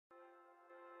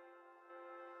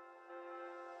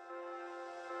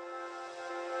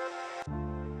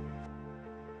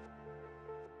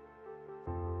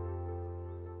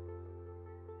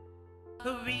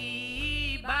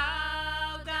We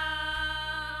bow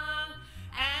down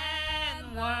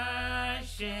and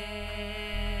worship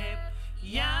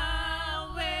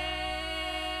Yahweh.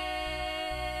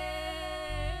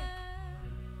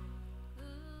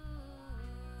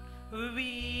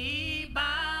 We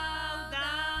bow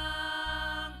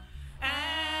down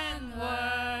and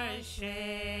worship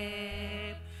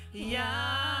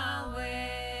Yahweh.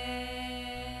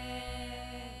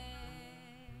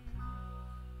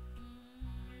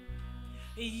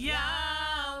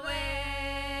 Yahweh,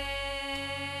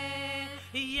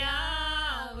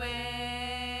 Yahweh,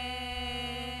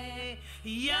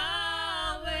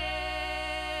 Yahweh,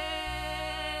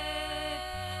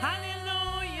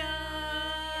 hallelujah,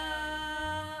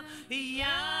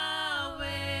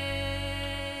 Yahweh,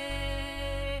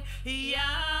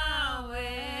 Yahweh,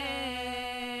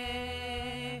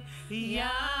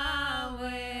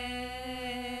 Yahweh,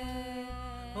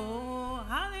 oh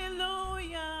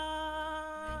hallelujah.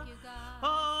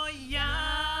 Oh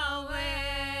Yahweh,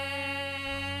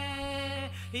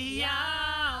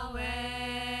 Yahweh,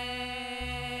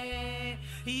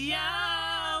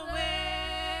 Yahweh,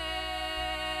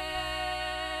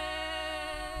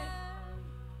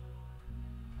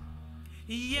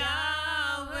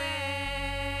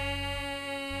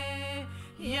 Yahweh,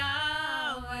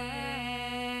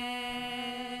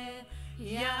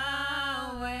 Yahweh,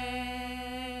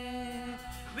 Yahweh.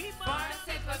 We first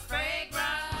it was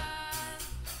fragrance,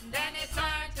 then it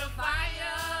turned to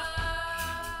fire.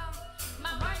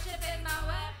 My worship is my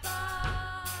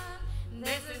weapon.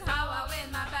 This is how I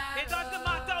win my battle. It doesn't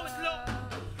matter how it looks.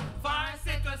 First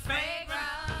it was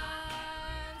fragrance,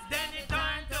 then it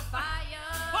turned to fire.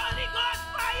 Holy Ghost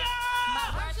fire! My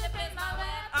worship is my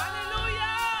weapon.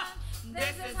 Hallelujah!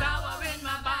 This is how I win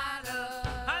my battle.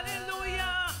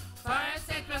 Hallelujah! First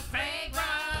it was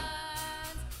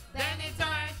fragrance, then it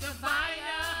turned to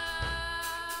fire.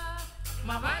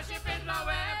 My worship is my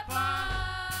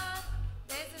weapon.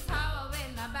 This is how I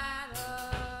win my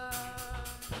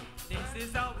battle. This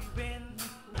is how we win.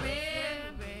 Win,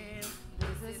 Win.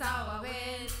 this is how I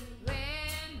win.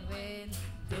 Win, win.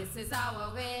 This is how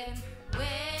I win.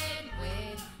 Win,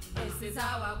 win. This is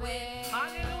how I win.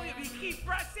 Hallelujah! We keep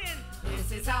pressing.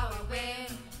 This is how I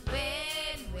win.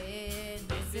 Win, win.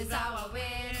 This is how I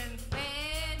win.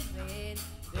 Win, win.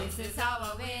 This is how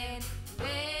I win.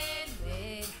 Win,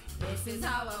 win. This is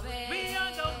how I win. We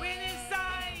on the winning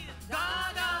side.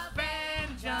 God of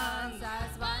vengeance.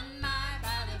 has won my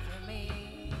battle for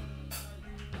me.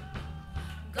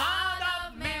 God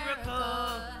of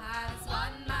miracle. has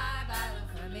won my battle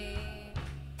for me.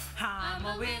 I'm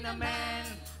a winner man.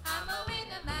 I'm a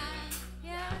winner man. He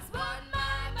has won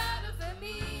my battle for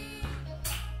me.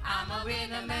 I'm a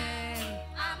winner man.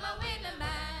 I'm a winner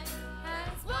man.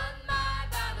 Has won my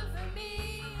battle for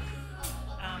me.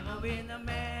 I'm a winner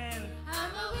man.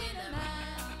 I'm a winner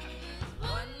man. He's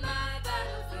won my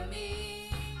battle for me.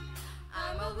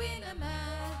 I'm a winner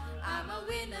man. I'm a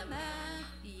winner man.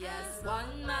 He has won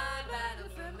my battle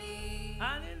for me.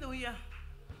 Hallelujah.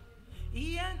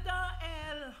 He entered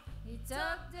hell. He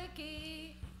took the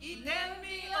key. He nailed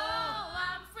me Oh, up.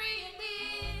 I'm free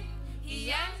indeed.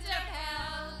 He entered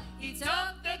hell. He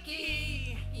took the key.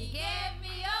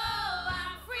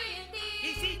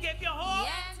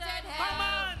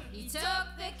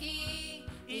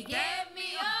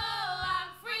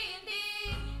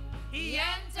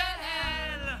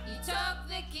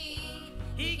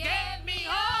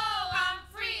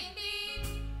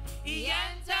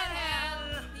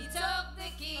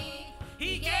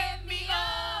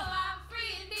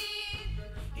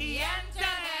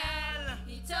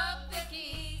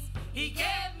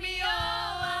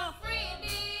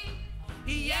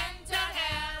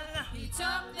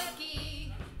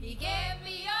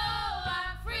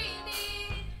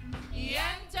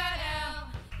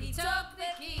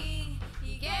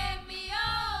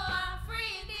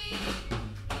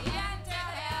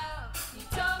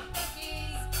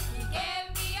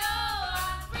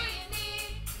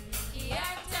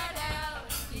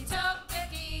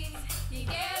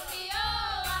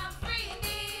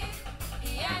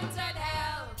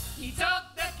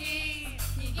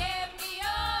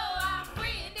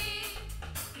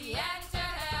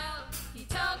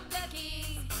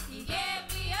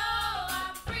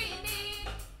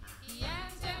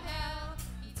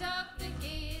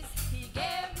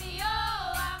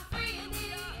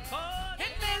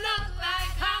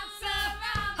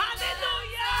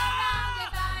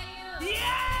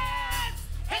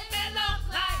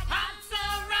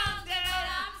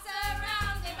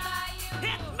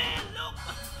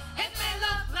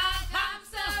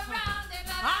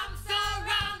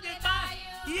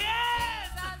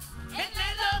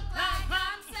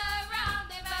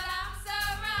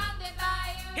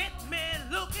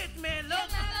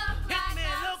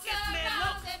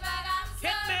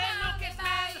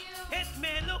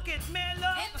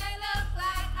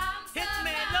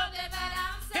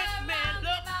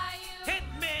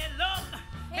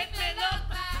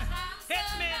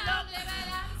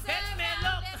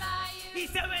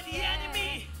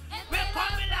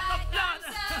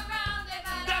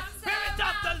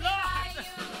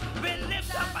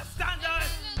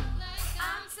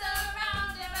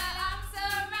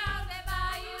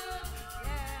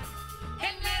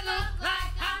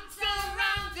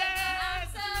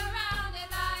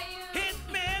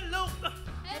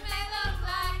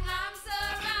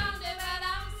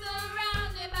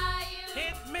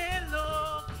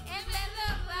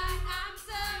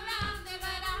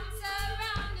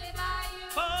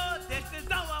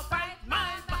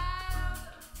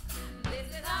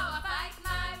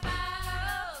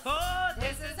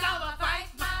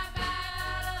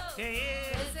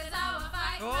 This is how I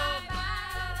fight my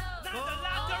battle. Not a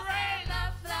lot to rain, The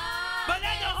flood but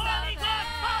let the Holy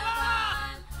Ghost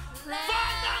power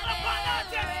fall down upon us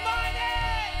this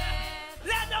morning.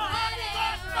 Let the Holy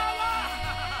Ghost power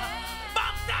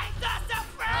baptize us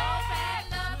afresh. Open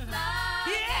the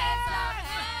floodgates of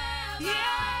heaven.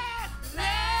 Yes,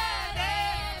 let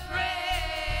it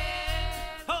rain.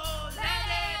 Oh, let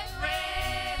it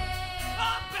rain.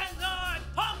 Open, Lord.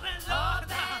 Open, Lord.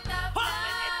 Open the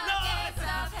Open it, Lord. floodgates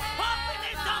of Open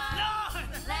it up, heaven. Lord.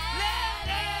 Let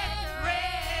it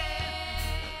rain.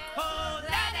 Oh,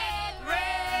 let it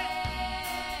rain.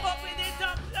 Open it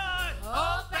up, Lord.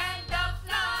 Open the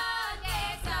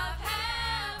floodgates of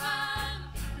heaven.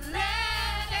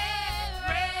 Let it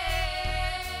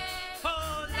rain.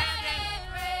 Oh, let it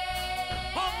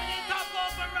rain. open it up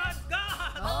over us,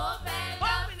 God. Open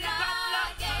Open the it up, Lord.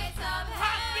 floodgates of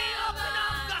As we open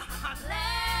up, heaven. God.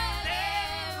 Let Let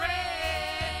it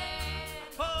rain.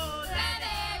 Oh, Let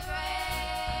it rain.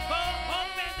 oh,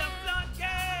 open the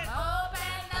floodgates.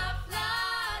 Open the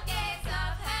floodgates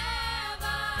of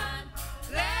heaven.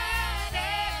 Let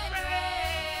it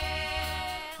rain.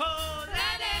 Oh,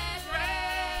 let it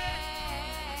rain.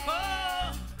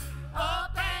 Oh,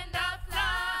 Open the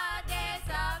floodgates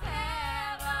of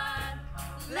heaven.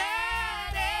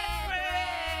 let it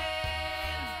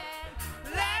rain.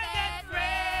 Let it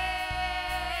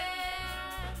rain.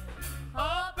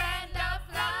 Open the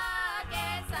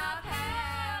floodgates of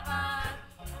heaven.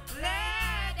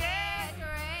 Let it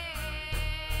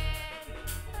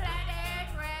Let it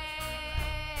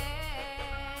rain.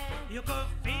 You could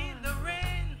feel the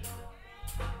rain.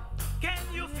 Can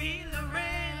you feel the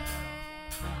rain?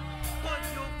 Could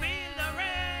you feel the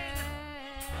rain?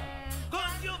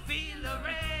 Could you feel the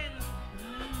rain?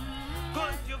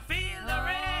 Could you feel the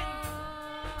rain?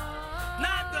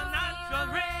 Not the natural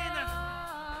rain,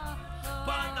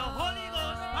 but the Holy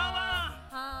Ghost power.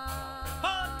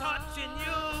 Oh, touching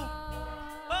you.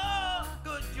 Oh,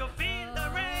 could you feel the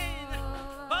rain?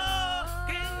 Oh,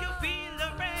 can you feel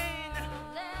the rain?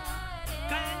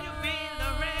 Can you feel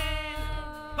the rain?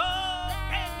 Oh,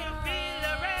 can you feel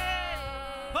the rain?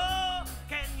 Oh,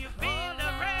 can you feel the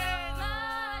rain?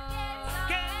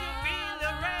 Can you feel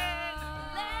the rain?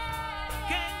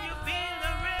 Can you feel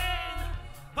the rain?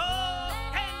 Oh,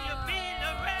 can you feel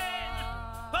the rain?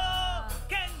 Oh,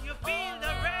 can you feel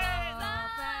the rain?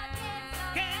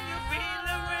 Can you feel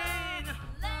the rain?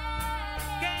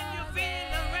 Can you feel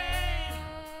the rain?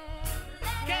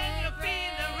 Can you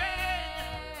feel the rain?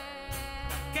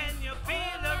 Can you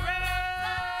feel the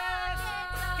rain?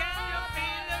 Can you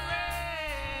feel the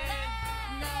rain?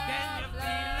 Can you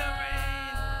feel the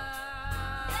rain?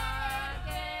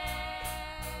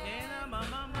 Yeah,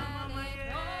 mama, mama,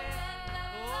 yeah.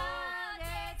 Oh,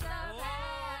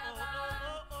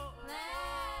 oh, oh, oh.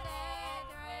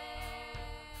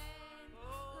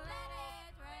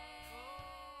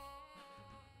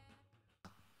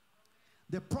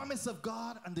 The promise of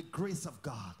God and the grace of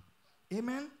God.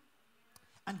 Amen.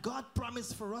 And God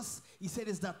promised for us, he said,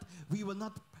 is that we will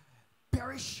not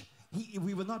perish,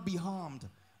 we will not be harmed.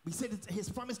 We said his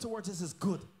promise towards us is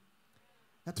good.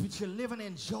 That we shall live and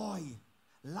enjoy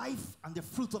life and the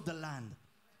fruit of the land.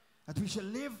 That we shall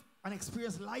live and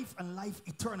experience life and life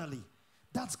eternally.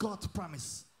 That's God's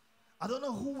promise. I don't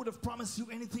know who would have promised you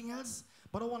anything else,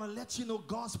 but I want to let you know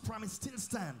God's promise still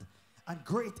stands. And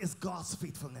great is God's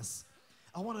faithfulness.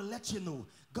 I want to let you know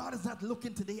God is not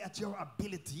looking today at your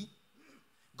ability.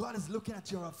 God is looking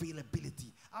at your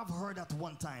availability. I've heard that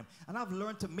one time, and I've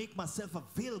learned to make myself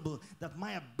available that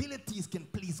my abilities can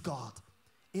please God.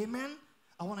 Amen.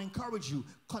 I want to encourage you,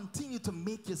 continue to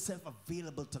make yourself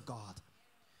available to God.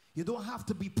 You don't have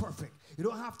to be perfect. You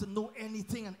don't have to know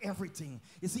anything and everything.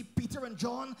 You see, Peter and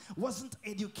John wasn't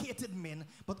educated men,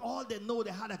 but all they know,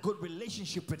 they had a good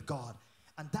relationship with God.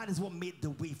 And that is what made the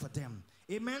way for them.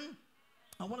 Amen.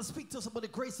 I want to speak to us about the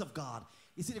grace of God.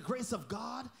 You see, the grace of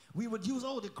God, we would use,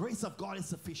 oh, the grace of God is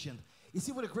sufficient. You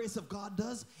see what the grace of God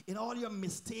does? In all your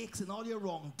mistakes, in all your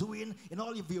wrongdoing, in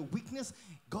all of your weakness,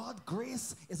 God's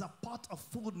grace is a pot of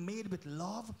food made with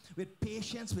love, with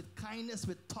patience, with kindness,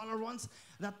 with tolerance,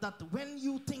 that when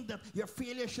you think that your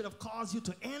failure should have caused you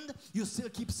to end, you still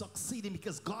keep succeeding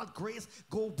because God's grace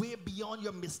go way beyond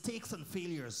your mistakes and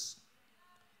failures.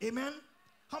 Amen?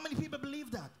 How many people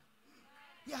believe that?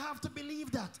 You have to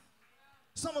believe that.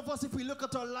 Some of us, if we look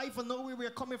at our life and know where we're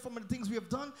coming from and the things we have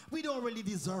done, we don't really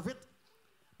deserve it.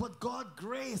 But God's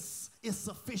grace is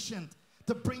sufficient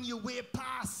to bring you way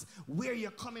past where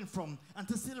you're coming from and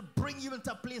to still bring you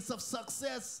into a place of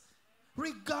success,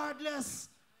 regardless.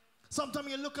 Sometimes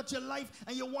you look at your life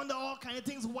and you wonder all kinds of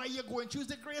things why you're going through. It's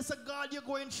the grace of God you're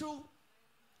going through.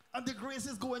 and the grace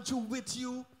is going through with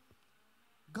you,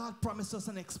 God promised us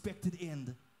an expected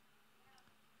end.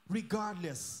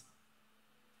 Regardless.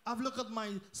 I've looked at my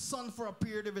son for a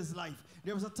period of his life.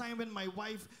 There was a time when my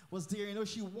wife was there, you know,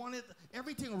 she wanted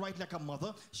everything right like a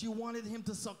mother. She wanted him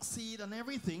to succeed and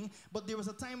everything, but there was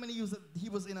a time when he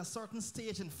was in a certain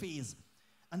stage and phase.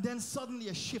 And then suddenly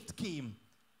a shift came.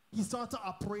 He started to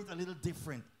operate a little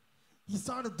different. He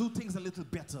started to do things a little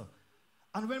better.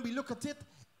 And when we look at it,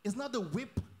 it's not the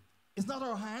whip, it's not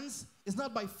our hands, it's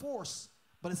not by force,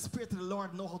 but the Spirit of the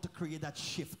Lord knows how to create that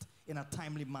shift in a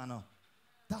timely manner.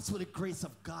 That's what the grace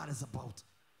of God is about.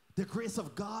 The grace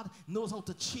of God knows how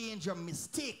to change your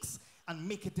mistakes and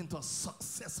make it into a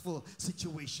successful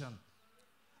situation.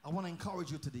 I want to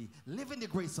encourage you today. Live in the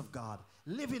grace of God.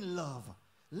 Live in love.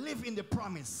 Live in the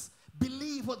promise.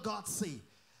 Believe what God says.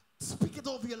 Speak it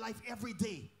over your life every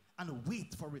day and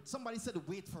wait for it. Somebody said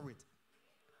wait for it.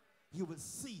 You will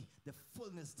see the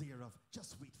fullness thereof.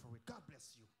 Just wait for it. God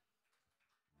bless you.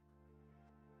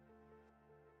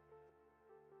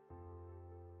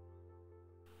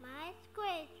 My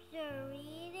scripture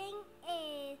reading